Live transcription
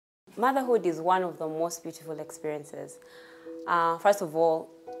Motherhood is one of the most beautiful experiences. First of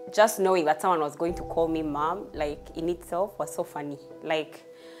all, just knowing that someone was going to call me mom, like in itself was so funny. Like,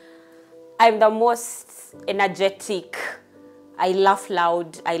 I'm the most energetic, I laugh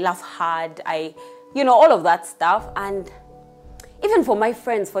loud, I laugh hard, all of that stuff. And even for my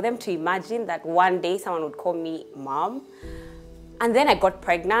friends, for them to imagine that one day someone would call me mom. And then I got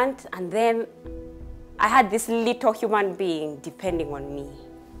pregnant, and then I had this little human being depending on me.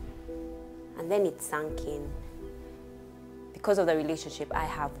 And then it sank in because of the relationship I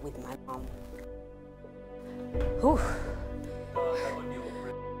have with my mom. Whew.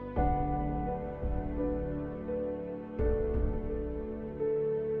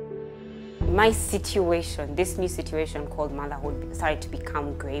 My situation, this new situation called motherhood, started to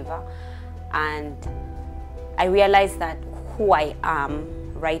become graver, and I realized that who I am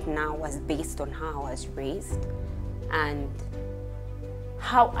right now was based on how I was raised and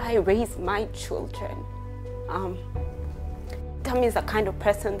how I raise my children. Determines the kind of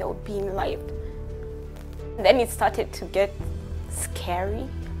person they would be in life. Then it started to get scary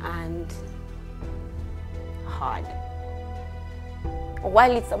and hard.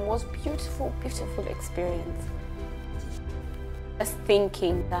 While it's the most beautiful, beautiful experience, just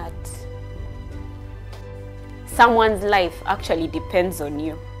thinking that someone's life actually depends on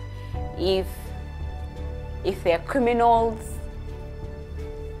you. If they're criminals,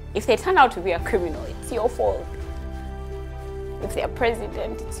 if they turn out to be a criminal, it's your fault. If they're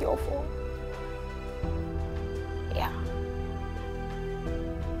president, it's your fault. Yeah.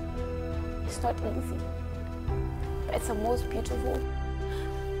 It's not easy, but it's the most beautiful.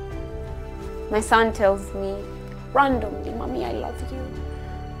 My son tells me randomly, "Mommy, I love you."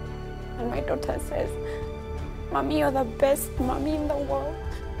 And my daughter says, "Mommy, you're the best mommy in the world."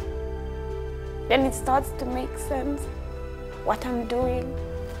 Then it starts to make sense what I'm doing.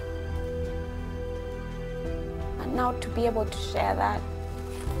 And now to be able to share that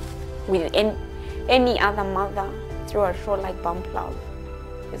with any other mother through a show like Bump Love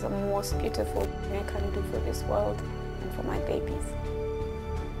is the most beautiful thing I can do for this world and for my babies.